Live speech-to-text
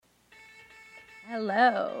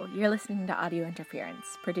Hello, you're listening to Audio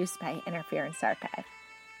Interference, produced by Interference Archive.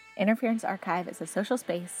 Interference Archive is a social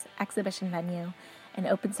space, exhibition venue, and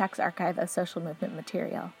OpenStax archive of social movement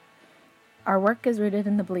material. Our work is rooted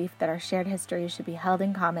in the belief that our shared history should be held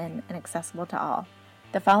in common and accessible to all.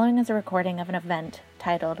 The following is a recording of an event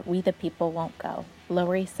titled We the People Won't Go,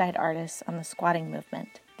 Lower East Side Artists on the Squatting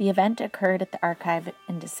Movement. The event occurred at the archive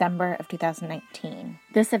in December of 2019.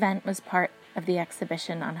 This event was part of the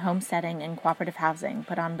exhibition on homesteading and cooperative housing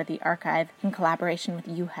put on by the archive in collaboration with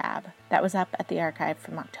UHAB that was up at the archive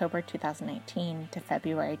from October 2019 to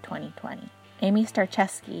February 2020. Amy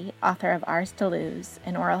Starcheski, author of Ours to Lose,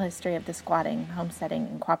 an oral history of the squatting, homesteading,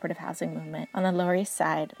 and cooperative housing movement on the Lower East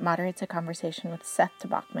Side, moderates a conversation with Seth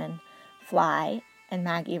Bachman, Fly, and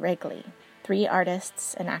Maggie Wrigley, three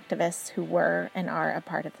artists and activists who were and are a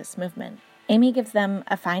part of this movement. Amy gives them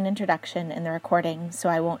a fine introduction in the recording, so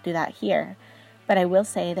I won't do that here, but I will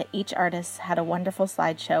say that each artist had a wonderful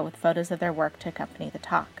slideshow with photos of their work to accompany the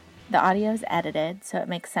talk. The audio is edited, so it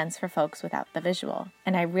makes sense for folks without the visual,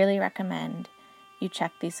 and I really recommend you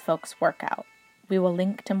check these folks' work out. We will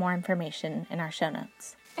link to more information in our show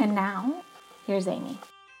notes. And now, here's Amy.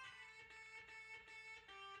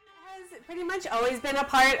 Pretty much always been a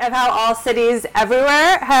part of how all cities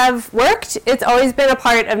everywhere have worked. It's always been a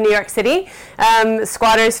part of New York City.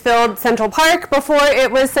 Squatters filled Central Park before it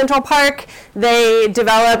was Central Park. They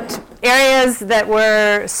developed areas that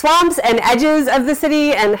were swamps and edges of the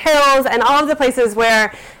city and hills and all of the places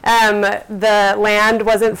where the land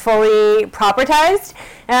wasn't fully propertized.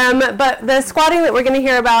 But the squatting that we're going to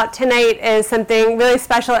hear about tonight is something really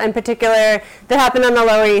special and particular that happened on the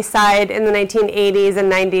Lower East Side in the 1980s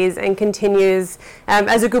and 90s and continues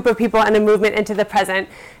as a group of people and a movement into the present.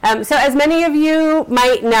 So as many of you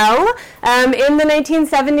might know, in the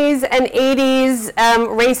 1970s and 80s,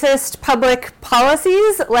 racist public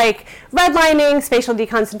policies like redlining, spatial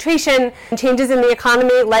deconcentration, and changes in the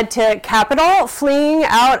economy led to capital fleeing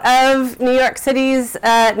out of New York City's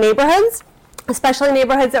neighborhoods, especially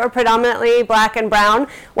neighborhoods that were predominantly black and brown.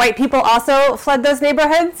 White people also fled those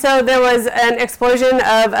neighborhoods, so there was an explosion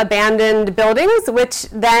of abandoned buildings, which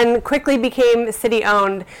then quickly became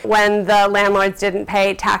city-owned when the landlords didn't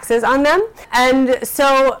pay taxes on them. And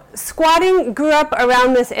so squatting grew up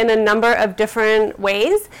around this in a number of different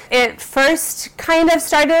ways. It first kind of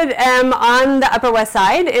started on the Upper West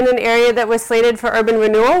Side in an area that was slated for urban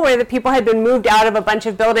renewal, where the people had been moved out of a bunch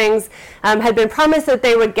of buildings, had been promised that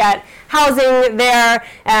they would get housing there,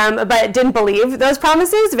 but didn't believe those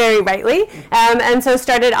promises, very rightly, and so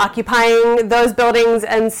started occupying those buildings.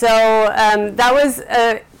 And so that was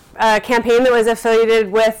a campaign that was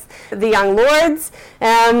affiliated with the Young Lords,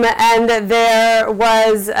 and there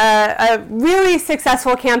was a really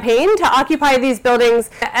successful campaign to occupy these buildings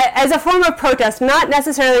as a form of protest, not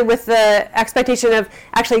necessarily with the expectation of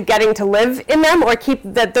actually getting to live in them or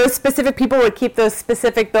that those specific people would keep those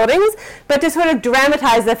specific buildings, but to sort of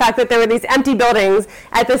dramatize the fact that there were these empty buildings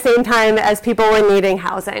at the same time as people were needing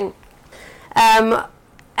housing.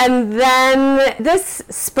 And then this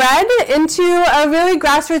spread into a really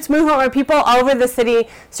grassroots movement where people all over the city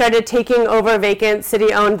started taking over vacant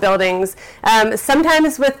city-owned buildings,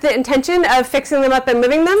 sometimes with the intention of fixing them up and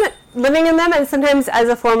living in them, and sometimes as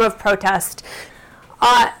a form of protest.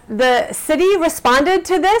 The city responded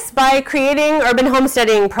to this by creating urban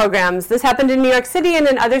homesteading programs. This happened in New York City and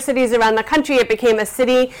in other cities around the country. It became a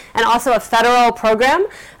city and also a federal program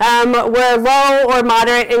where low or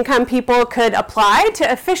moderate income people could apply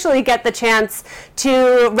to officially get the chance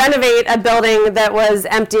to renovate a building that was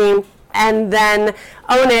empty and then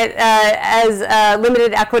own it as a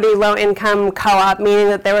limited equity low-income co-op, meaning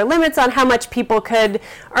that there were limits on how much people could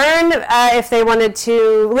earn if they wanted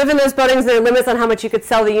to live in those buildings. There were limits on how much you could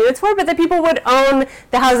sell the units for, but that people would own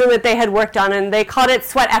the housing that they had worked on, and they called it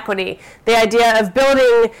sweat equity, the idea of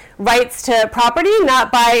building rights to property,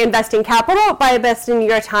 not by investing capital, but by investing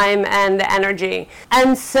your time and energy.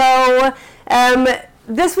 And so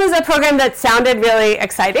this was a program that sounded really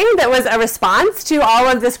exciting, that was a response to all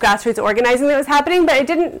of this grassroots organizing that was happening, but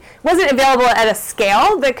it wasn't available at a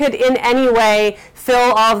scale that could in any way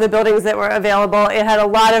fill all of the buildings that were available. It had a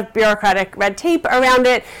lot of bureaucratic red tape around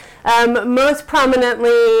it. Most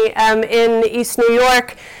prominently in East New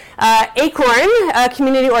York, Acorn, a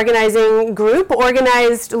community organizing group,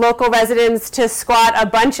 organized local residents to squat a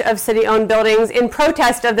bunch of city-owned buildings in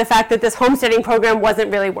protest of the fact that this homesteading program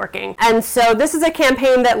wasn't really working. And so this is a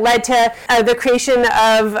campaign that led to the creation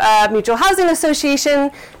of a mutual housing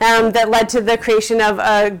association, that led to the creation of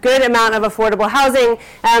a good amount of affordable housing,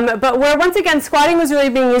 but where once again squatting was really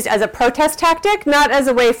being used as a protest tactic, not as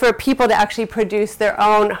a way for people to actually produce their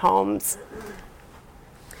own homes.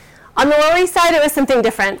 On the Lower East Side, it was something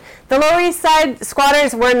different. The Lower East Side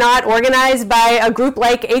squatters were not organized by a group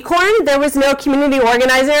like Acorn. There was no community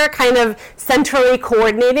organizer kind of centrally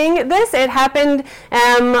coordinating this. It happened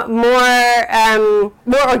more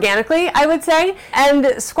organically, I would say.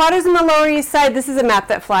 And squatters in the Lower East Side, this is a map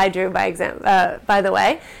that Fly drew, by the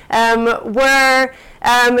way, were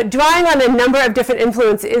drawing on a number of different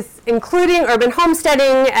influences, including urban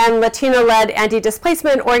homesteading and Latino-led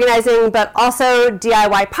anti-displacement organizing, but also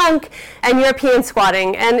DIY punk and European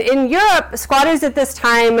squatting. And in Europe, squatters at this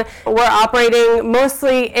time were operating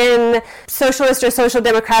mostly in socialist or social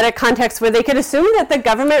democratic contexts where they could assume that the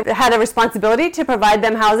government had a responsibility to provide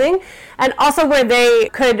them housing, and also where they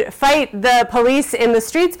could fight the police in the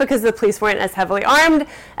streets because the police weren't as heavily armed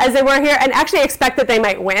as they were here, and actually expect that they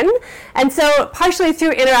might win. And so partially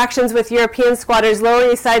through interactions with European squatters,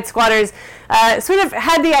 Lower East Side squatters sort of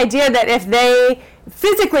had the idea that if they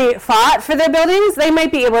physically fought for their buildings, they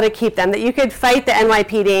might be able to keep them, that you could fight the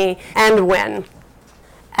NYPD and win.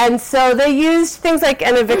 And so they used things like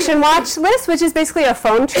an eviction watch list, which is basically a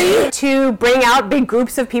phone tree, to bring out big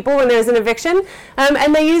groups of people when there's an eviction.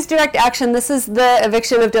 And they used direct action. This is the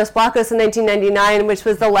eviction of Dos Blocos in 1999, which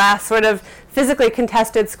was the last sort of physically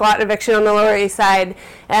contested squat eviction on the Lower East Side.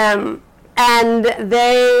 And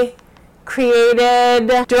they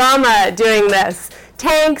created drama doing this.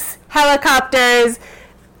 Tanks, helicopters,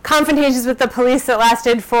 confrontations with the police that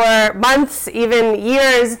lasted for months, even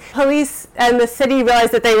years. Police and the city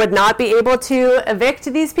realized that they would not be able to evict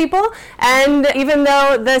these people. And even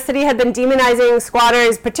though the city had been demonizing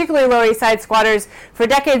squatters, particularly Lower East Side squatters, for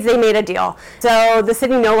decades, they made a deal. So the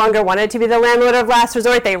city no longer wanted to be the landlord of last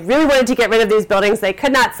resort. They really wanted to get rid of these buildings. They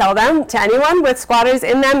could not sell them to anyone with squatters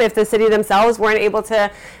in them if the city themselves weren't able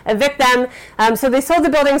to evict them. So they sold the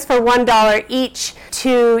buildings for $1 each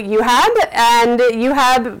to UHAB, and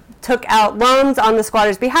UHAB took out loans on the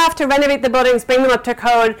squatters' behalf to renovate the buildings, bring them up to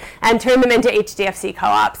code, and turn them into HDFC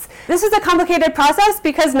co-ops. This was a complicated process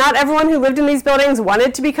because not everyone who lived in these buildings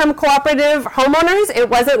wanted to become cooperative homeowners. It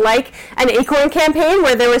wasn't like an Acorn campaign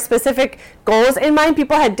where there were specific goals in mind.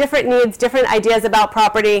 People had different needs, different ideas about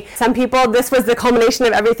property. Some people, this was the culmination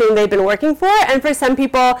of everything they'd been working for, and for some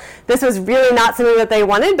people, this was really not something that they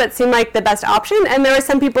wanted, but seemed like the best option. And there were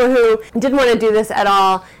some people who didn't want to do this at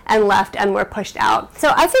all and left and were pushed out.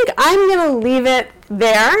 So I think I'm going to leave it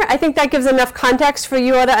there. I think that gives enough context for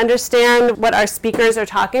you all to understand what our speakers are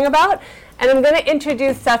talking about. And I'm going to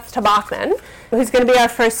introduce Seth Taubachman, who's going to be our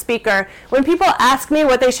first speaker. When people ask me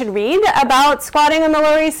what they should read about squatting on the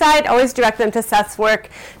Lower East Side, I always direct them to Seth's work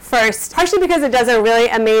first, partially because it does a really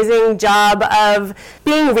amazing job of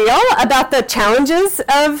being real about the challenges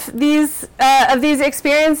of these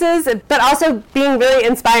experiences, but also being really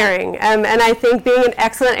inspiring. And I think being an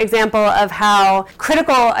excellent example of how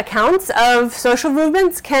critical accounts of social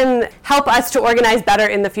movements can help us to organize better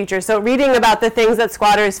in the future. So reading about the things that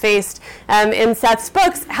squatters faced in Seth's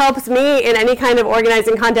books helps me in any kind of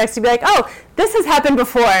organizing context to be like, oh, this has happened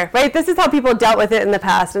before, right? This is how people dealt with it in the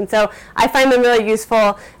past. And so I find them really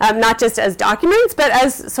useful, not just as documents, but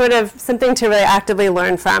as sort of something to really actively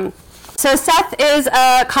learn from. So Seth is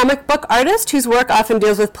a comic book artist whose work often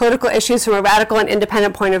deals with political issues from a radical and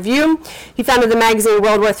independent point of view. He founded the magazine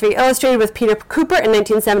World War III Illustrated with Peter Cooper in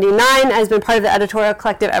 1979 and has been part of the editorial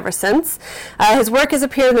collective ever since. His work has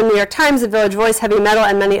appeared in the New York Times, The Village Voice, Heavy Metal,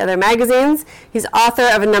 and many other magazines. He's author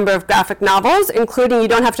of a number of graphic novels, including You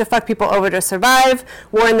Don't Have to Fuck People Over to Survive,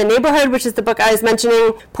 War in the Neighborhood, which is the book I was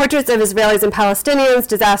mentioning, Portraits of Israelis and Palestinians,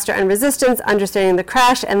 Disaster and Resistance, Understanding the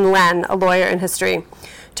Crash, and Len, A Lawyer in History.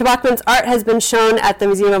 Taubachman's art has been shown at the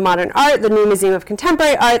Museum of Modern Art, the New Museum of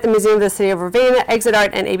Contemporary Art, the Museum of the City of Ravenna, Exit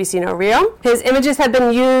Art, and ABC No Rio. His images have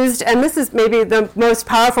been used, and this is maybe the most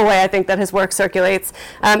powerful way I think that his work circulates,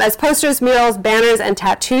 as posters, murals, banners, and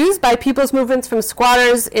tattoos by people's movements from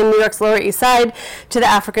squatters in New York's Lower East Side to the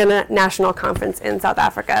African National Conference in South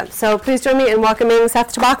Africa. So please join me in welcoming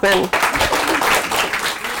Seth Taubachman.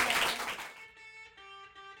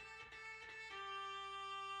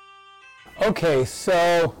 Okay,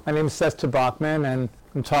 so my name is Seth Taubachman, and I'm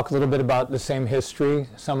going to talk a little bit about the same history,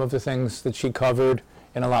 some of the things that she covered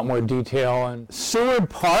in a lot more detail. And Seward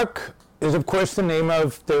Park is, of course, the name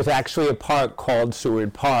of, there's actually a park called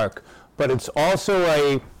Seward Park, but it's also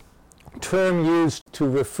a term used to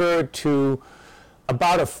refer to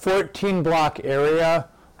about a 14-block area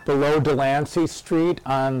below Delancey Street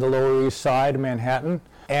on the Lower East Side of Manhattan.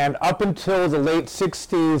 And up until the late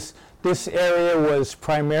 60s, this area was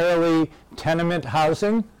primarily tenement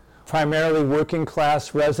housing, primarily working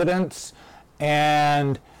class residents,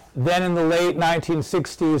 and then in the late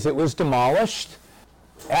 1960s it was demolished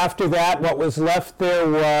After that, what was left there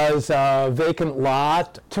was a vacant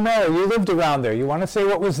lot. Tamara, you lived around there. You want to say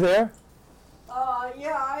what was there?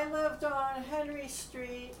 Yeah, I lived on Henry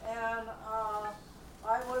Street, and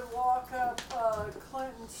I would walk up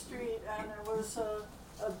Clinton Street, and there was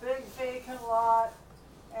a big vacant lot,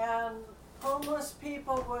 and homeless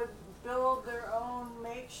people would build their own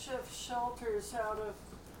makeshift shelters out of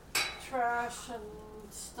trash and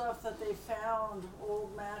stuff that they found,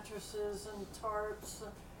 old mattresses and tarps,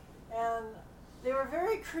 and they were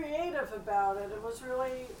very creative about it. It was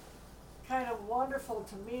really kind of wonderful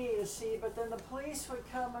to me to see, but then the police would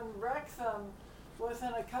come and wreck them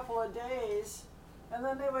within a couple of days, and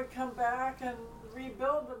then they would come back and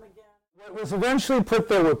rebuild them again. What was eventually put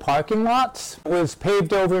there were parking lots. It was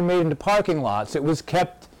paved over and made into parking lots. It was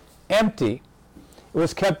kept empty. It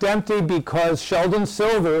was kept empty because Sheldon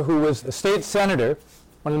Silver, who was a state senator,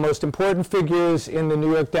 one of the most important figures in the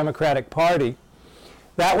New York Democratic Party,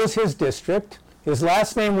 that was his district. His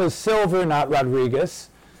last name was Silver, not Rodriguez.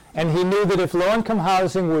 And he knew that if low-income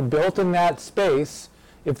housing were built in that space,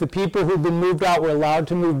 if the people who'd been moved out were allowed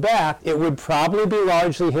to move back, it would probably be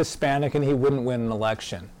largely Hispanic and he wouldn't win an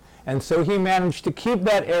election. And so he managed to keep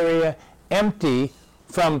that area empty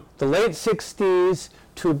from the late 60s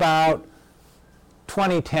to about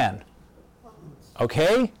 2010.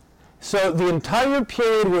 Okay? So the entire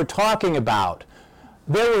period we're talking about,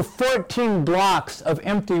 there were 14 blocks of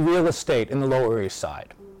empty real estate in the Lower East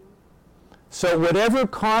Side. So whatever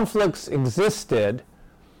conflicts existed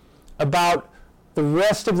about the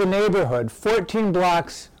rest of the neighborhood, 14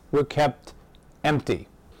 blocks were kept empty,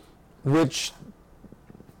 which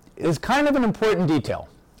is kind of an important detail,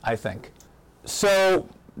 I think. So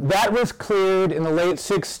that was cleared in the late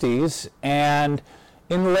 60s, and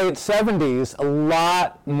in the late 70s, a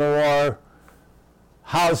lot more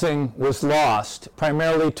housing was lost,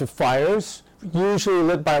 primarily to fires, usually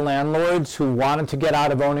lit by landlords who wanted to get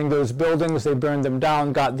out of owning those buildings. They burned them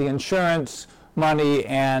down, got the insurance money,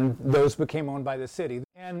 and those became owned by the city.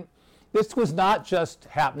 And this was not just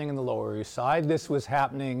happening in the Lower East Side. This was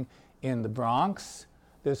happening in the Bronx.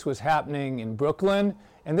 This was happening in Brooklyn.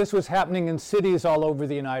 And this was happening in cities all over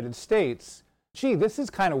the United States. Gee, this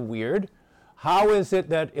is kind of weird. How is it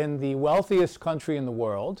that in the wealthiest country in the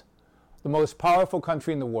world, the most powerful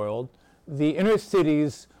country in the world, the inner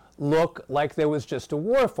cities look like there was just a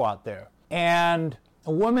war fought there? And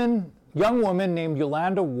a young woman named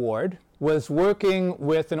Yolanda Ward was working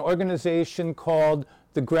with an organization called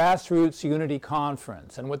the Grassroots Unity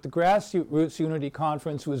Conference. And what the Grassroots Unity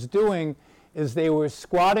Conference was doing is they were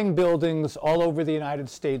squatting buildings all over the United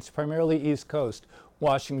States, primarily East Coast,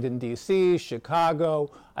 Washington, D.C.,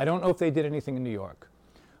 Chicago. I don't know if they did anything in New York.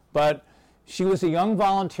 But she was a young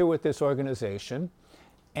volunteer with this organization,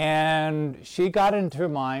 and she got into her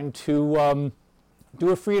mind to do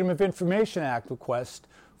a Freedom of Information Act request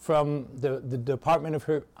from the Department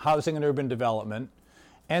of Housing and Urban Development.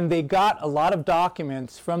 And they got a lot of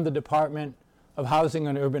documents from the Department of Housing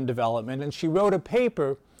and Urban Development, and she wrote a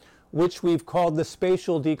paper which we've called the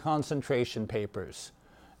Spatial Deconcentration Papers.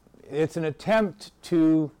 It's an attempt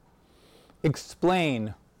to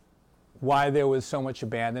explain why there was so much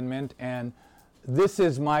abandonment, and this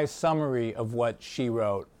is my summary of what she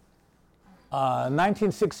wrote.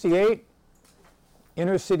 1968,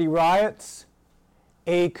 inner city riots.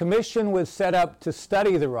 A commission was set up to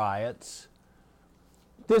study the riots.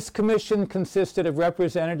 This commission consisted of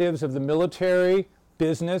representatives of the military,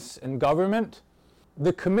 business, and government.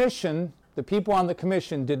 The commission, the people on the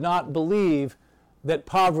commission, did not believe that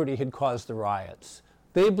poverty had caused the riots.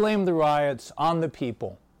 They blamed the riots on the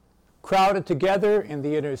people. Crowded together in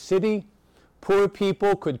the inner city, poor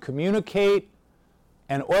people could communicate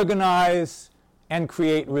and organize and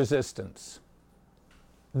create resistance.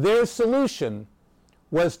 Their solution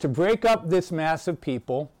was to break up this mass of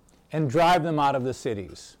people and drive them out of the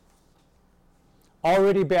cities.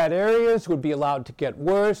 Already bad areas would be allowed to get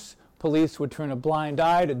worse. Police would turn a blind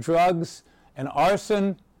eye to drugs and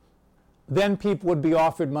arson. Then people would be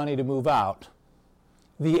offered money to move out.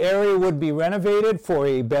 The area would be renovated for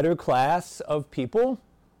a better class of people.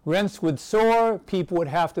 Rents would soar. People would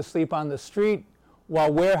have to sleep on the street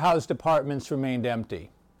while warehouse apartments remained empty.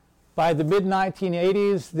 By the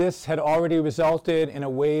mid-1980s, this had already resulted in a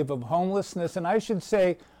wave of homelessness. And I should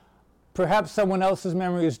say, perhaps someone else's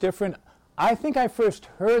memory is different. I think I first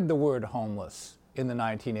heard the word homeless in the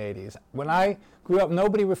 1980s. When I grew up,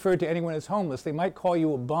 nobody referred to anyone as homeless. They might call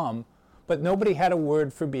you a bum, but nobody had a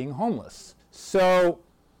word for being homeless. So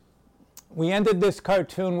we ended this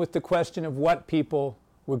cartoon with the question of what people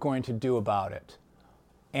were going to do about it.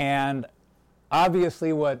 And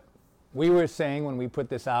obviously what we were saying when we put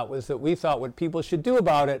this out was that we thought what people should do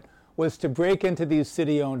about it was to break into these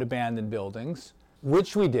city-owned abandoned buildings,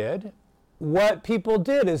 which we did. What people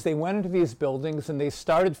did is they went into these buildings and they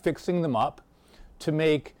started fixing them up to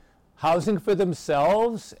make housing for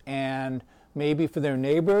themselves and maybe for their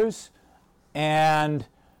neighbors. And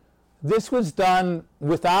this was done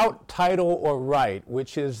without title or right,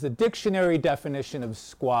 which is the dictionary definition of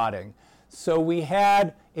squatting. So we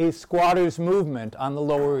had a squatters movement on the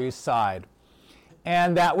Lower East Side.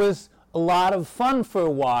 And that was a lot of fun for a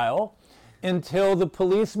while until the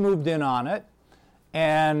police moved in on it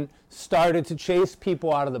and started to chase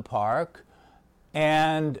people out of the park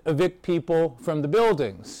and evict people from the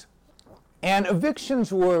buildings. And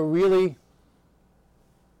evictions were a really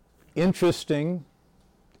interesting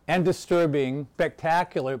and disturbing,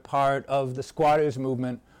 spectacular part of the squatters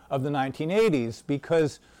movement of the 1980s,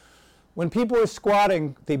 because when people are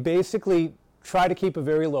squatting, they basically try to keep a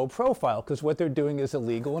very low profile because what they're doing is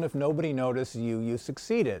illegal, and if nobody noticed you, you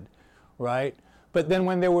succeeded, right? But then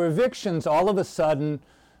when there were evictions, all of a sudden,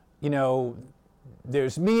 you know,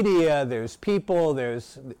 there's media, there's people,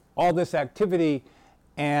 there's all this activity,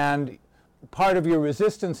 and part of your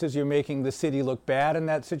resistance is you're making the city look bad in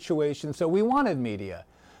that situation, so we wanted media.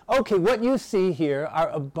 Okay, what you see here are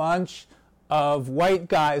a bunch of white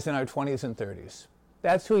guys in our 20s and 30s.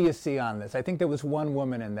 That's who you see on this. I think there was one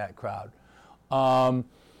woman in that crowd.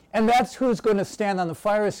 And that's who's going to stand on the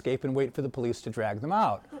fire escape and wait for the police to drag them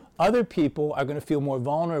out. Other people are going to feel more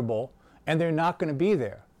vulnerable, and they're not going to be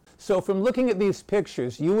there. So from looking at these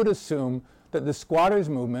pictures, you would assume that the squatters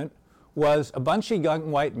movement was a bunch of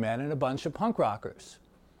young white men and a bunch of punk rockers.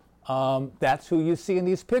 That's who you see in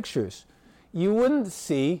these pictures. You wouldn't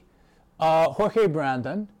see Jorge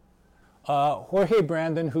Brandon. Jorge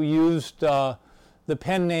Brandon, who used the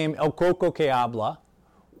pen name El Coco que Habla,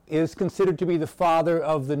 is considered to be the father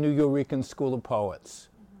of the New Eurekan School of Poets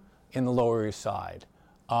in the Lower East Side.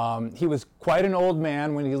 He was quite an old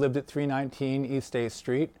man when he lived at 319 East 8th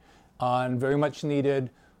Street and very much needed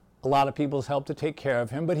a lot of people's help to take care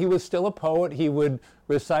of him, but he was still a poet. He would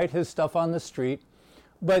recite his stuff on the street,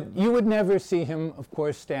 but you would never see him, of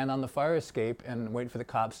course, stand on the fire escape and wait for the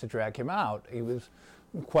cops to drag him out. He was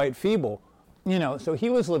quite feeble. You know, so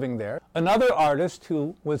he was living there. Another artist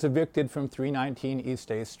who was evicted from 319 East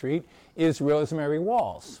 8th Street is Rosemary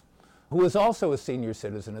Walls, who was also a senior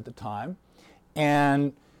citizen at the time.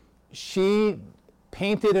 And she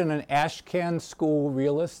painted in an Ashcan School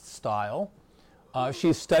realist style.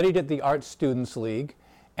 She studied at the Art Students League.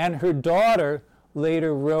 And her daughter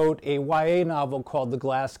later wrote a YA novel called The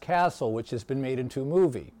Glass Castle, which has been made into a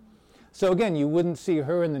movie. So again, you wouldn't see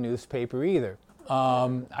her in the newspaper either.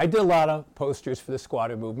 I did a lot of posters for the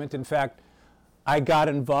squatter movement. In fact, I got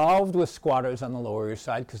involved with squatters on the Lower East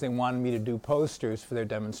Side because they wanted me to do posters for their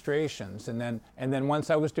demonstrations. And then once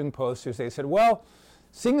I was doing posters, they said, well,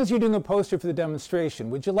 seeing as you're doing a poster for the demonstration,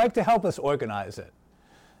 would you like to help us organize it?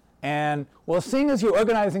 And, well, seeing as you're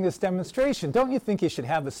organizing this demonstration, don't you think you should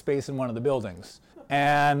have a space in one of the buildings?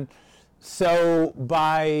 And so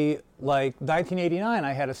by, like, 1989,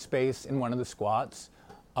 I had a space in one of the squats.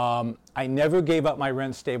 I never gave up my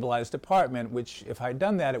rent-stabilized apartment, which, if I'd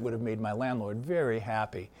done that, it would have made my landlord very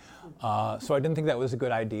happy. So I didn't think that was a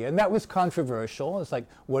good idea. And that was controversial. It's like,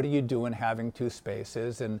 what are you doing having two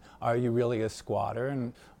spaces, and are you really a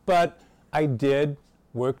squatter? But I did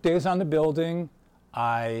work days on the building.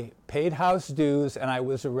 I paid house dues, and I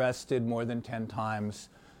was arrested more than 10 times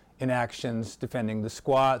in actions defending the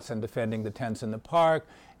squats and defending the tents in the park.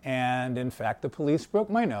 And, in fact, the police broke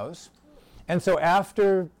my nose. And so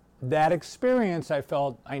after that experience, I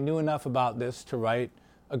felt I knew enough about this to write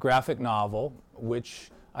a graphic novel,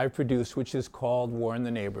 which I produced, which is called War in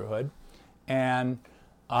the Neighborhood. And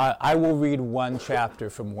I will read one chapter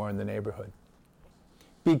from War in the Neighborhood.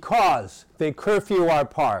 Because they curfew our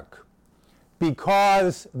park.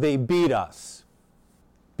 Because they beat us.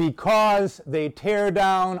 Because they tear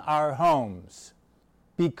down our homes.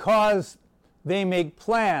 Because they make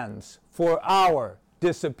plans for our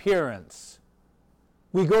disappearance.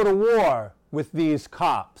 We go to war with these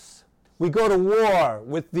cops. We go to war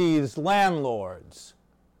with these landlords.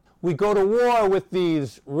 We go to war with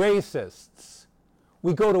these racists.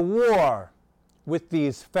 We go to war with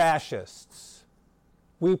these fascists.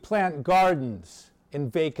 We plant gardens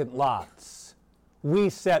in vacant lots. We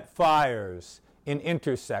set fires in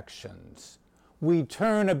intersections. We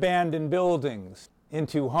turn abandoned buildings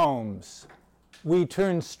into homes. We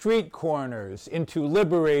turn street corners into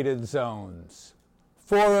liberated zones.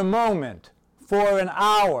 For a moment, for an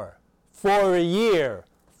hour, for a year,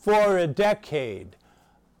 for a decade,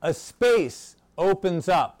 a space opens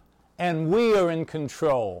up and we are in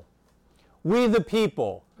control. We the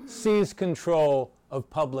people seize control of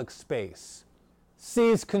public space,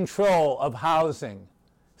 seize control of housing,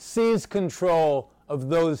 seize control of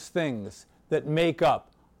those things that make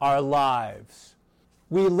up our lives.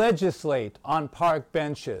 We legislate on park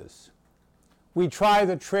benches. We try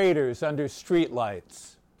the traders under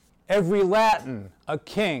streetlights. Every Latin, a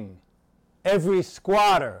king. Every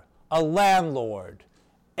squatter, a landlord.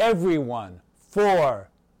 Everyone for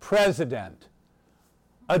president.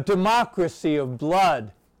 A democracy of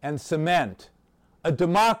blood and cement. A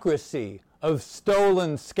democracy of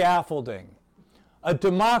stolen scaffolding. A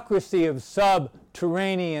democracy of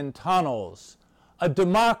subterranean tunnels. A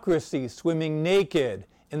democracy swimming naked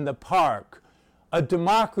in the park. A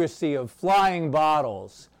democracy of flying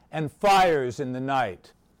bottles and fires in the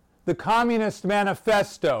night. The Communist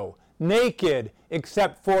Manifesto, naked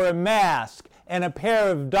except for a mask and a pair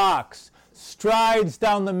of docks, strides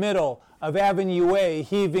down the middle of Avenue A,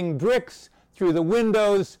 heaving bricks through the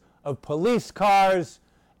windows of police cars,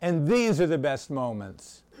 and these are the best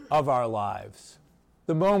moments of our lives.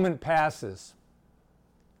 The moment passes.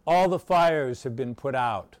 All the fires have been put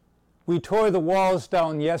out. We tore the walls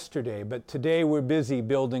down yesterday, but today we're busy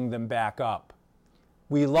building them back up.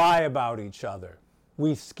 We lie about each other.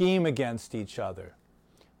 We scheme against each other.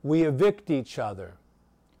 We evict each other.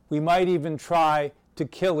 We might even try to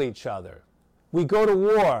kill each other. We go to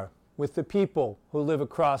war with the people who live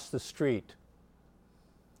across the street.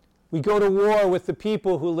 We go to war with the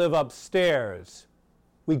people who live upstairs.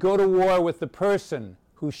 We go to war with the person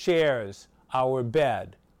who shares our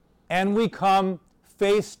bed. And we come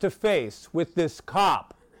face to face with this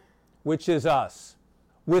cop, which is us,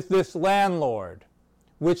 with this landlord,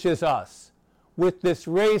 which is us, with this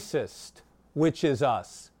racist, which is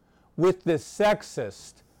us, with this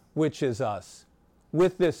sexist, which is us,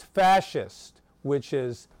 with this fascist, which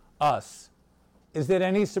is us. Is it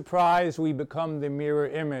any surprise we become the mirror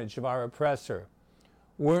image of our oppressor?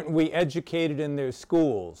 Weren't we educated in their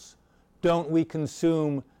schools? Don't we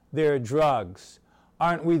consume their drugs?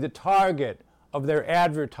 Aren't we the target of their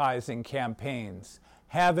advertising campaigns?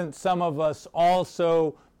 Haven't some of us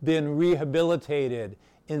also been rehabilitated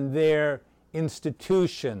in their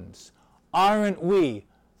institutions? Aren't we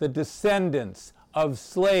the descendants of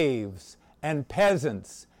slaves and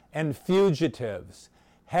peasants and fugitives?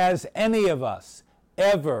 Has any of us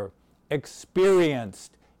ever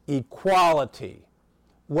experienced equality?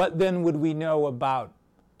 What then would we know about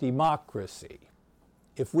democracy?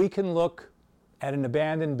 If we can look at an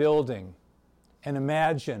abandoned building and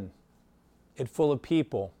imagine it full of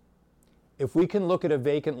people, if we can look at a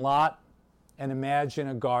vacant lot and imagine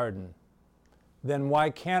a garden, then why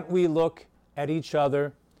can't we look at each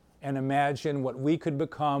other and imagine what we could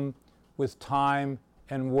become with time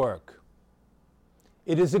and work?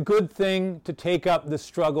 It is a good thing to take up the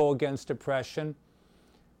struggle against oppression.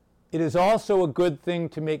 It is also a good thing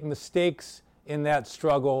to make mistakes in that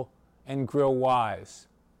struggle and grow wise.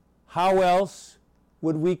 How else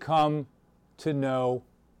would we come to know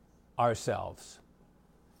ourselves?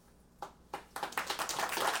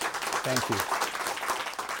 Thank you.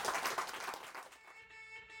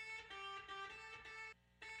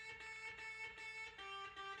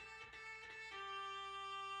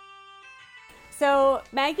 So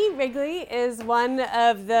Maggie Wrigley is one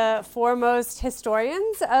of the foremost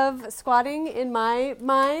historians of squatting in my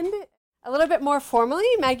mind. A little bit more formally,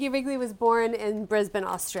 Maggie Wrigley was born in Brisbane,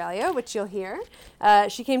 Australia, which you'll hear.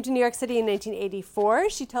 She came to New York City in 1984.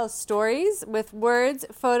 She tells stories with words,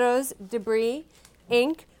 photos, debris,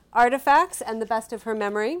 ink, artifacts, and the best of her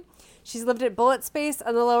memory. She's lived at Bullitt Space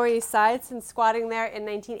on the Lower East Side since squatting there in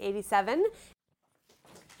 1987.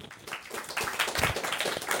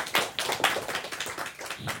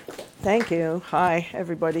 Thank you. Hi,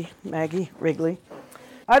 everybody. Maggie Wrigley.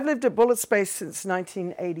 I've lived at Bullitt Space since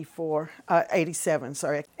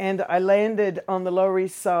 1987, and I landed on the Lower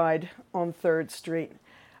East Side on 3rd Street.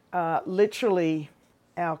 Literally,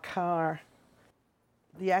 our car,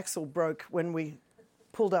 the axle broke when we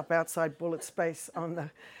pulled up outside Bullitt Space on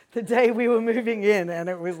the day we were moving in, and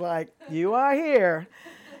it was like, you are here.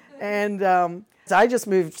 And I just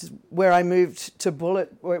moved where I moved to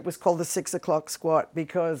Bullitt, where it was called the 6 o'clock squat,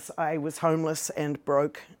 because I was homeless and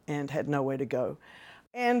broke and had nowhere to go.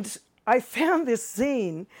 And I found this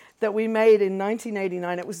zine that we made in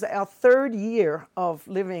 1989. It was our 3rd year of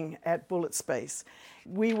living at Bullitt Space.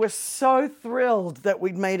 We were so thrilled that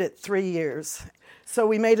we'd made it 3 years. So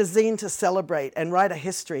we made a zine to celebrate and write a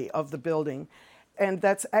history of the building. And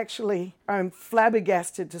that's actually, I'm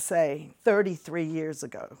flabbergasted to say, 33 years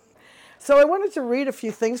ago. So I wanted to read a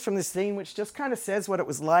few things from this scene, which just kind of says what it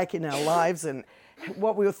was like in our lives and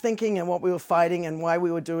what we were thinking and what we were fighting and why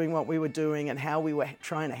we were doing what we were doing and how we were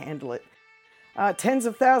trying to handle it. Tens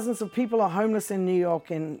of thousands of people are homeless in New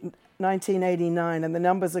York in 1989, and the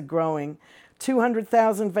numbers are growing.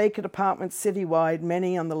 200,000 vacant apartments citywide,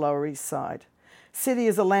 many on the Lower East Side. City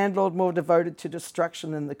is a landlord more devoted to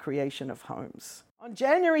destruction than the creation of homes. On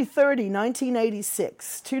January 30,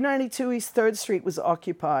 1986, 292 East 3rd Street was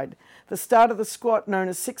occupied. The start of the squat, known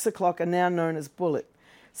as 6 o'clock and now known as Bullet.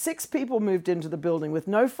 6 people moved into the building with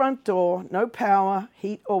no front door, no power,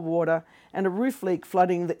 heat or water, and a roof leak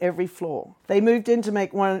flooding every floor. They moved in to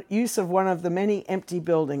make use of one of the many empty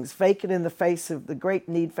buildings, vacant in the face of the great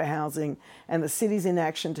need for housing and the city's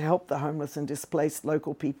inaction to help the homeless and displaced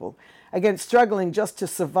local people, against struggling just to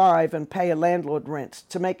survive and pay a landlord rent,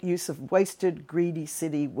 to make use of wasted, greedy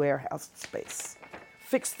city warehouse space.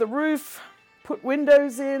 Fix the roof, put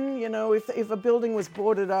windows in. You know, if a building was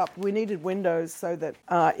boarded up, we needed windows so that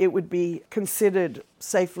it would be considered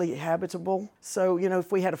safely habitable. So, you know,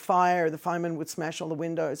 if we had a fire, the firemen would smash all the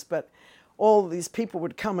windows, but all these people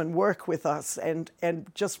would come and work with us and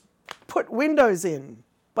just put windows in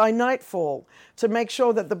by nightfall to make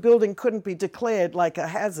sure that the building couldn't be declared like a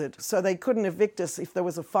hazard, so they couldn't evict us if there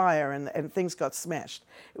was a fire and things got smashed.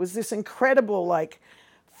 It was this incredible, like,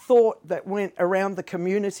 thought that went around the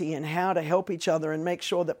community and how to help each other and make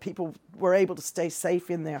sure that people were able to stay safe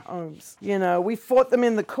in their homes. You know, we fought them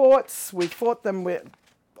in the courts. We fought them with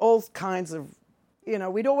all kinds of, you know,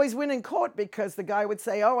 we'd always win in court because the guy would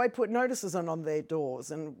say, oh, I put notices on their doors.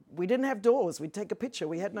 And we didn't have doors. We'd take a picture.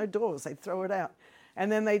 We had no doors. They'd throw it out. And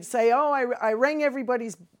then they'd say, oh, I rang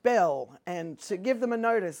everybody's bell and to give them a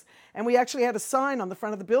notice. And we actually had a sign on the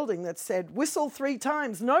front of the building that said, whistle 3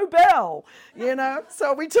 times, no bell, you know.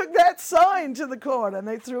 So we took that sign to the court and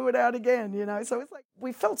they threw it out again, you know. So it's like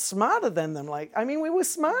we felt smarter than them. Like, I mean, we were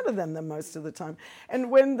smarter than them most of the time. And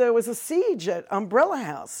when there was a siege at Umbrella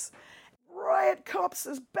House, riot cops,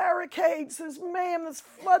 there's barricades, there's mayhem, there's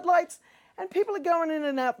floodlights. And people are going in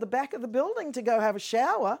and out the back of the building to go have a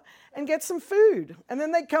shower and get some food. And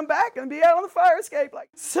then they'd come back and be out on the fire escape.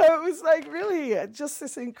 So it was like really just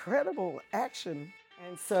this incredible action.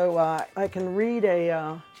 And so I can read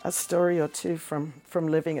a story or two from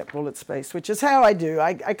living at Bullet Space, which is how I do.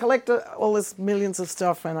 I collect all this millions of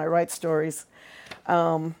stuff and I write stories.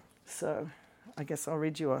 So I guess I'll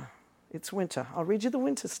read you it's winter. I'll read you the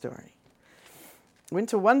winter story.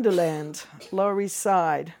 Winter Wonderland, Lower East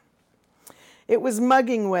Side. It was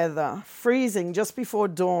mugging weather, freezing just before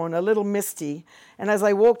dawn, a little misty, and as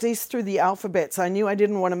I walked east through the alphabets, I knew I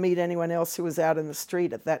didn't want to meet anyone else who was out in the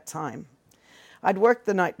street at that time. I'd worked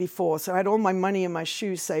the night before, so I had all my money in my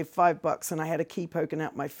shoes save $5, and I had a key poking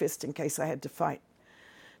out my fist in case I had to fight.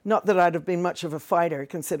 Not that I'd have been much of a fighter,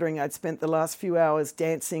 considering I'd spent the last few hours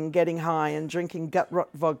dancing, getting high, and drinking gut-rot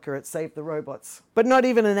vodka at Save the Robots. But not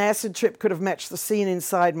even an acid trip could have matched the scene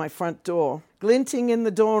inside my front door. Glinting in the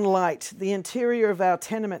dawn light, the interior of our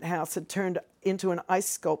tenement house had turned into an ice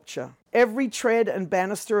sculpture. Every tread and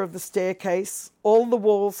banister of the staircase, all the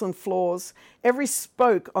walls and floors, every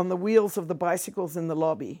spoke on the wheels of the bicycles in the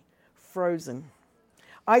lobby, frozen.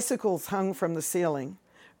 Icicles hung from the ceiling,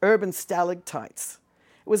 urban stalactites.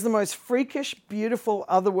 It was the most freakish, beautiful,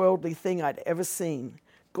 otherworldly thing I'd ever seen.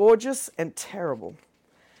 Gorgeous and terrible.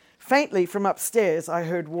 Faintly from upstairs, I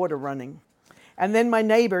heard water running. And then my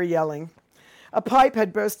neighbor yelling. A pipe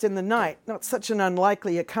had burst in the night, not such an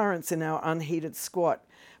unlikely occurrence in our unheated squat.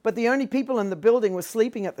 But the only people in the building were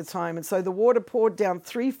sleeping at the time, and so the water poured down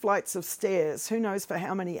 3 flights of stairs, who knows for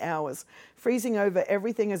how many hours, freezing over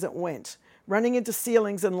everything as it went, running into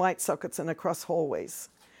ceilings and light sockets and across hallways.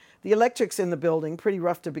 The electrics in the building, pretty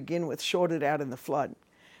rough to begin with, shorted out in the flood.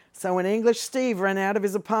 So when English Steve ran out of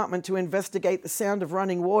his apartment to investigate the sound of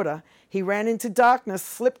running water, he ran into darkness,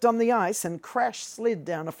 slipped on the ice, and slid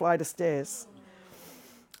down a flight of stairs.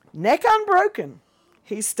 Neck unbroken,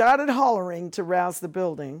 he started hollering to rouse the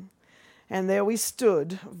building, and there we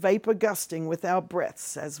stood, vapor gusting with our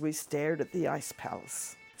breaths as we stared at the ice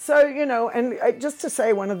palace. So, you know, and just to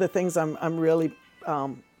say one of the things I'm really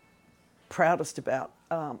proudest about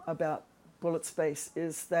Bullet Space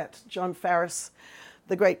is that John Farris,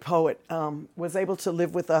 the great poet, was able to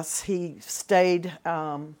live with us. He stayed.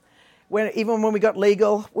 Even when we got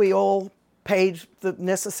legal, we all paid the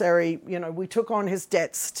necessary, you know, we took on his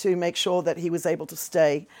debts to make sure that he was able to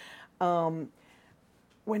stay.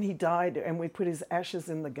 When he died and we put his ashes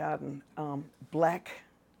in the garden, black,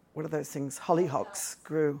 what are those things? Hollyhocks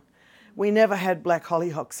grew. We never had black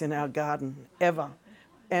hollyhocks in our garden, ever.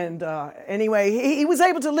 And anyway, he was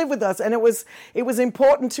able to live with us, and it was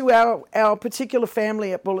important to our particular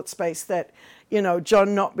family at Bullet Space that, you know,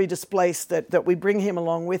 John not be displaced, that we bring him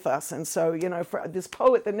along with us. And so, you know, for this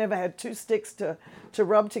poet that never had two sticks to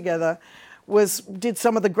rub together did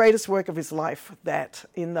some of the greatest work of his life that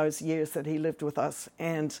in those years that he lived with us.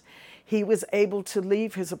 And he was able to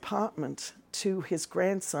leave his apartment to his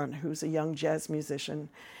grandson, who's a young jazz musician.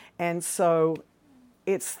 And so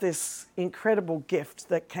it's this incredible gift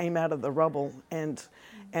that came out of the rubble and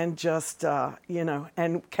just, you know,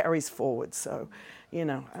 and carries forward. So, you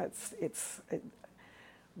know,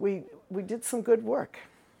 we did some good work.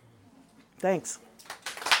 Thanks.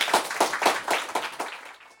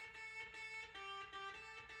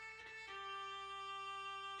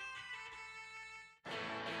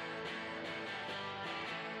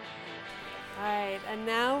 All right, and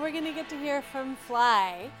now we're going to get to hear from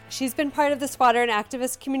Fly. She's been part of the squatter and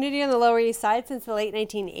activist community on the Lower East Side since the late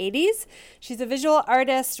 1980s. She's a visual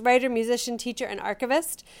artist, writer, musician, teacher, and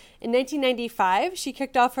archivist. In 1995, she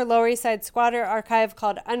kicked off her Lower East Side squatter archive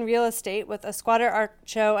called Unreal Estate with a squatter art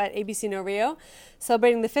show at ABC No Rio,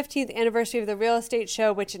 celebrating the 15th anniversary of the real estate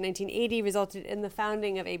show, which in 1980 resulted in the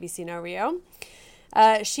founding of ABC No Rio.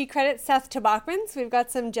 She credits Seth to Bachman, so we've got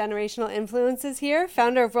some generational influences here.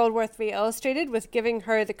 Founder of World War III Illustrated, with giving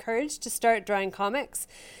her the courage to start drawing comics.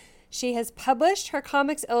 She has published her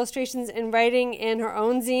comics, illustrations, and writing in her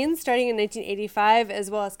own zines starting in 1985, as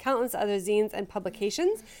well as countless other zines and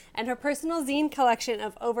publications. And her personal zine collection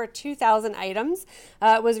of over 2,000 items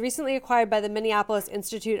was recently acquired by the Minneapolis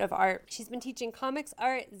Institute of Art. She's been teaching comics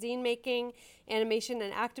art, zine making, animation,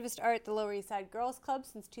 and activist art at the Lower East Side Girls Club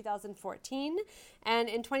since 2014. And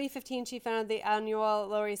in 2015, she founded the annual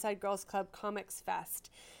Lower East Side Girls Club Comics Fest.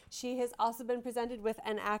 She has also been presented with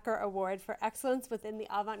an Acker Award for Excellence within the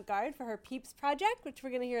Avant-Garde for her Peeps project, which we're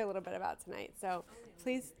going to hear a little bit about tonight. So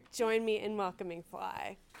please join me in welcoming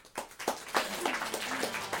Fly.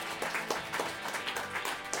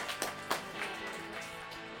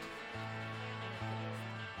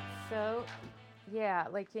 So, yeah,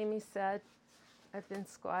 like Jamie said, I've been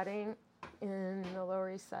squatting in the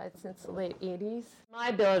Lower East Side since the late 80s.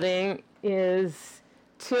 My building is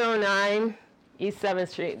 209 East 7th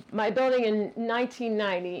Street. My building in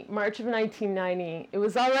 1990, March of 1990, it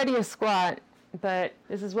was already a squat, but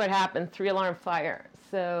this is what happened, 3-alarm fire.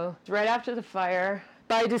 So right after the fire,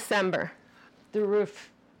 by December, the roof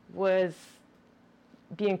was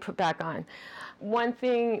being put back on. One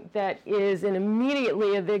thing that is an immediately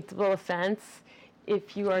evictable offense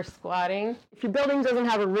if you are squatting, if your building doesn't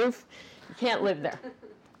have a roof, you can't live there,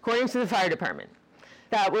 according to the fire department.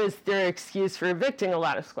 That was their excuse for evicting a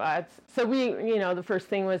lot of squats. So the first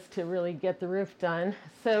thing was to really get the roof done.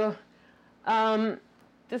 So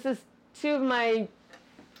this is two of my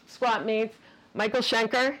squat mates, Michael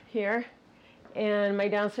Schenker here, and my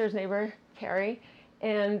downstairs neighbor, Carrie.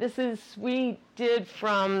 And we did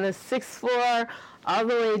from the 6th floor all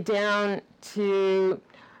the way down to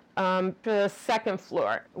the 2nd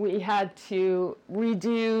floor. We had to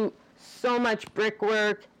redo so much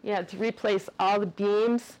brickwork. You had to replace all the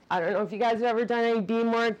beams. I don't know if you guys have ever done any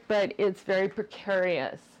beam work, but it's very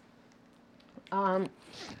precarious.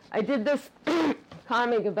 I did this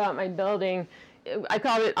comic about my building. I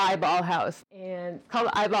called it Eyeball House. And it's called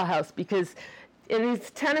Eyeball House because in these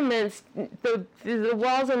tenements, the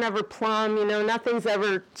walls are never plumb, nothing's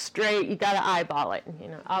ever straight. You gotta eyeball it,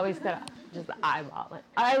 always gotta just eyeball it.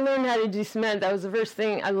 I learned how to do cement. That was the first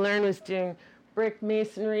thing I learned, was doing brick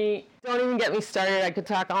masonry. Don't even get me started. I could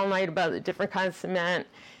talk all night about the different kinds of cement,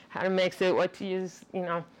 how to mix it, what to use,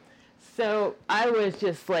 So I was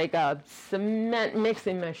just like a cement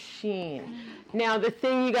mixing machine. Now, the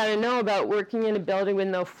thing you got to know about working in a building with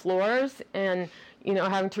no floors and,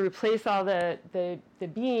 having to replace all the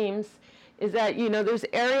beams is that, there's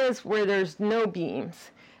areas where there's no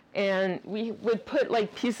beams. And we would put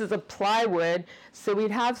like pieces of plywood, so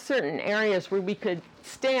we'd have certain areas where we could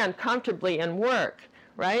stand comfortably and work,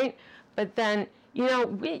 right? But then, you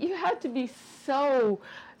had to be so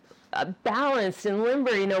balanced and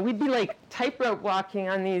limber. We'd be like tightrope walking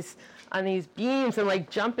on these beams and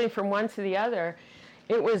like jumping from one to the other.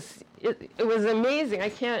 It was amazing. I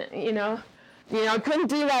can't, I couldn't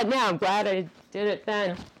do that now. I'm glad I did it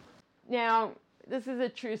then. Now, this is a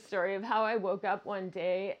true story of how I woke up one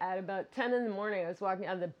day at about 10 in the morning. I was walking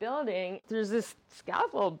out of the building. There's this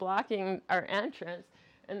scaffold blocking our entrance,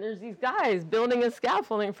 and there's these guys building a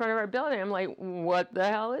scaffold in front of our building. I'm like, what the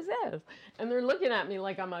hell is this? And they're looking at me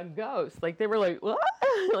like I'm a ghost. Like, they were like, what?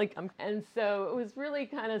 And so it was really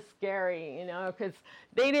kind of scary, because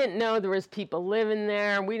they didn't know there was people living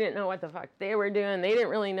there. We didn't know what the fuck they were doing. They didn't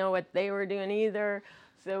really know what they were doing either.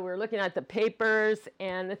 So we're looking at the papers,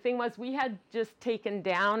 and the thing was, we had just taken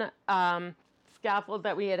down scaffold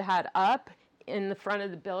that we had up in the front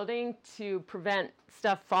of the building to prevent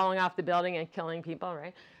stuff falling off the building and killing people,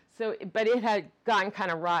 right? So, but it had gotten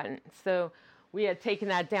kind of rotten. So we had taken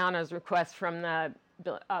that down as a request from the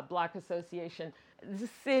Block Association. The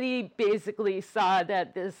city basically saw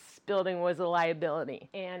that this building was a liability,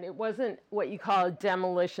 and it wasn't what you call a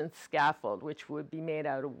demolition scaffold, which would be made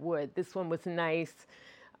out of wood. This one was nice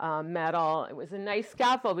metal. It was a nice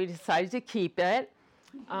scaffold. We decided to keep it.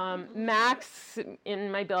 Max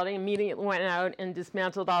in my building immediately went out and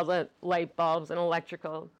dismantled all the light bulbs and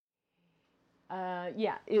electrical.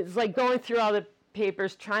 It's like going through all the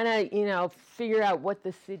papers, trying to, figure out what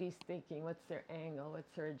the city's thinking, what's their angle,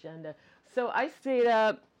 what's their agenda. So I stayed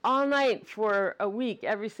up all night for a week.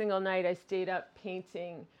 Every single night I stayed up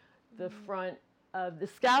painting the front of the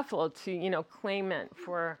scaffold to, claim it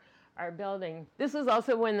for our building. This was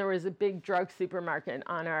also when there was a big drug supermarket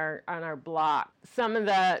on our block. Some of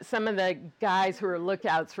the guys who were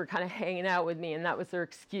lookouts were kind of hanging out with me, and that was their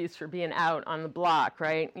excuse for being out on the block,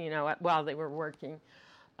 right? While they were working.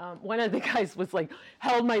 One of the guys was like,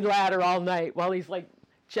 held my ladder all night while he's like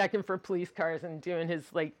checking for police cars and doing his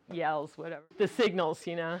like yells, whatever, the signals,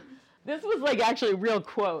 This was like actually a real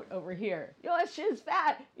quote over here. That shit is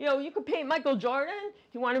fat. You could paint Michael Jordan.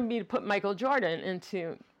 He wanted me to put Michael Jordan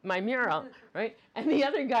into my mural, right? And the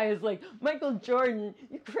other guy is like, Michael Jordan,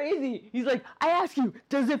 you're crazy. He's like, I ask you,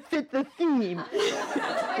 does it fit the theme?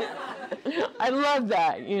 I love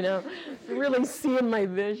that, really seeing my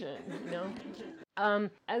vision,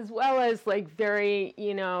 as well as like very,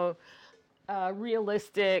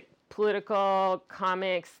 realistic political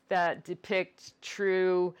comics that depict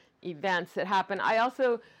true events that happen. I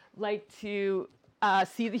also like to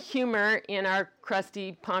see the humor in our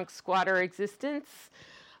crusty punk squatter existence.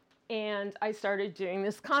 And I started doing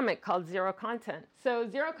this comic called Zero Content. So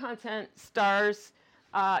Zero Content stars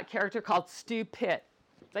a character called Stu Pitt.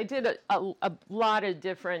 I did a lot of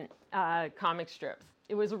different comic strips.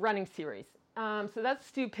 It was a running series. So that's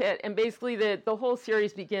Stu Pitt, and basically the whole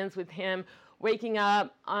series begins with him waking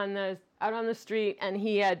up out on the street, and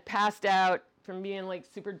he had passed out from being like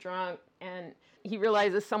super drunk, and he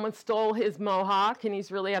realizes someone stole his mohawk, and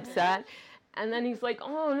he's really upset. And then he's like,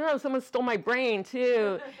 oh no, someone stole my brain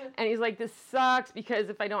too. And he's like, this sucks because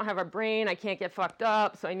if I don't have a brain, I can't get fucked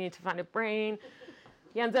up, so I need to find a brain.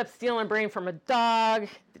 He ends up stealing a brain from a dog.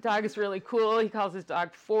 The dog is really cool. He calls his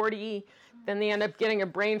dog 40. Then they end up getting a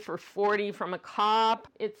brain for 40 from a cop.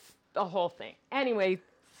 It's the whole thing. Anyway,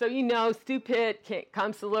 so Stu Pitt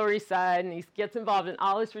comes to the Lower East Side, and he gets involved in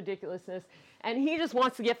all this ridiculousness. And he just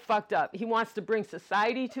wants to get fucked up. He wants to bring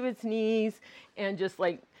society to its knees and just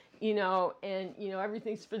like,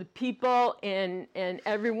 everything's for the people, and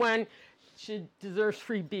everyone deserves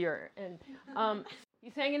free beer. And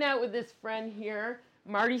he's hanging out with this friend here,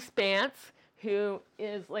 Marty Spance, who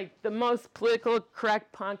is like the most political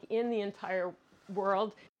correct punk in the entire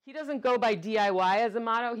world. He doesn't go by DIY as a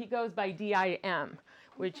motto, he goes by DIM,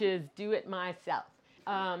 which is do it myself.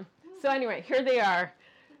 So anyway, here they are,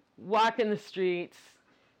 walking the streets.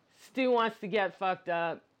 Stu wants to get fucked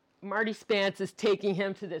up. Marty Spance is taking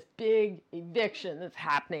him to this big eviction that's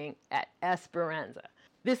happening at Esperanza.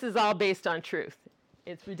 This is all based on truth.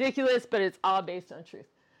 It's ridiculous, but it's all based on truth.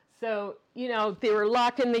 So, they were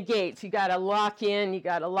locking the gates. You got to lock in, you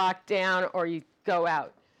got to lock down, or you go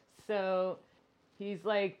out. So he's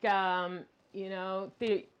like, so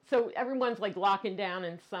everyone's like locking down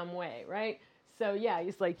in some way, right? So yeah,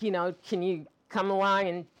 he's like, can you come along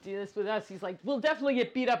and do this with us? He's like, we'll definitely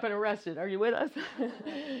get beat up and arrested. Are you with us?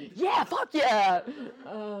 Yeah, fuck yeah.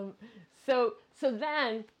 So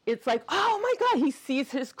then it's like, oh my God, he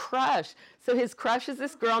sees his crush. So his crush is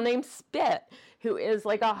this girl named Spit, who is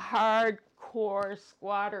like a hardcore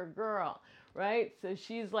squatter girl, right? So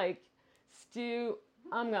she's like, Stu,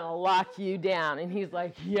 I'm gonna lock you down. And he's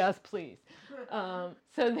like, yes, please. So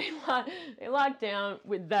they lock down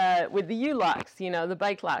with the U-locks, the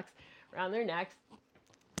bike locks around their necks.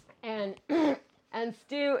 And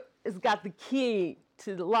Stu has got the key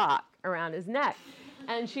to the lock around his neck.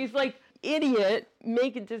 And she's like, idiot,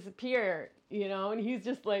 make it disappear, and he's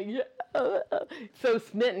just like, so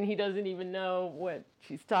smitten he doesn't even know what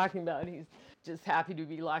she's talking about. He's just happy to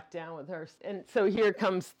be locked down with her. And so here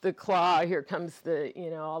comes the claw, here comes the,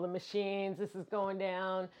 all the machines, this is going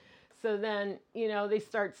down. So then, they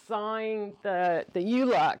start sawing the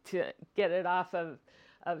U-lock to get it off of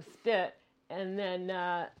Spit. And then,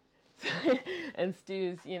 and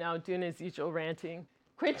Stu's, doing his usual ranting.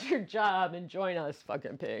 Quit your job and join us,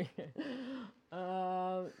 fucking pig.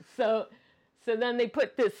 So then they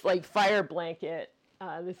put this like fire blanket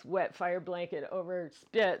this wet fire blanket over her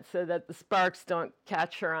spit so that the sparks don't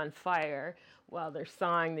catch her on fire while they're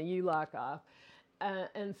sawing the U-lock off.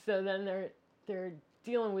 And so then they're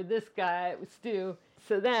dealing with this guy, with Stu.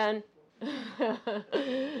 So then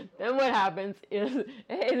what happens is,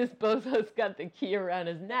 hey, this bozo's got the key around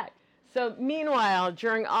his neck. So meanwhile,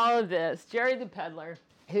 during all of this, Jerry the peddler,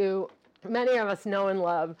 who many of us know and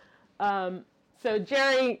love. So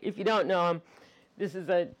Jerry, if you don't know him, this is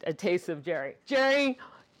a taste of Jerry. Jerry,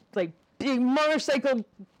 like big motorcycle,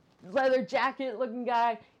 leather jacket looking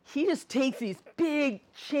guy, he just takes these big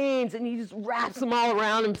chains and he just wraps them all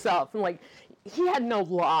around himself. And like, he had no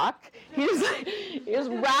lock. He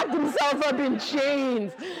just wrapped himself up in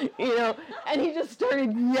chains, you know, and he just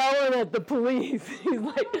started yelling at the police. He's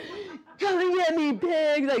like, come and get me,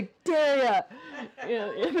 pigs, I dare ya. You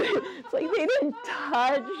know, it's like they didn't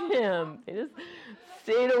touch him. They just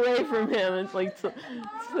stayed away from him. It's like to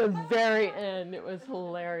the very end. It was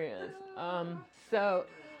hilarious.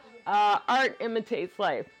 Art imitates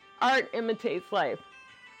life. Art imitates life.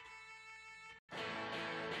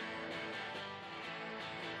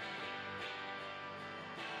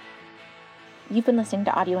 You've been listening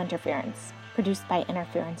to Audio Interference, produced by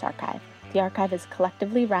Interference Archive. The archive is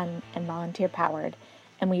collectively run and volunteer-powered,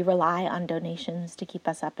 and we rely on donations to keep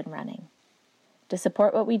us up and running. To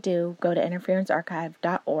support what we do, go to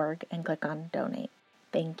interferencearchive.org and click on Donate.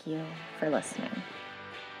 Thank you for listening.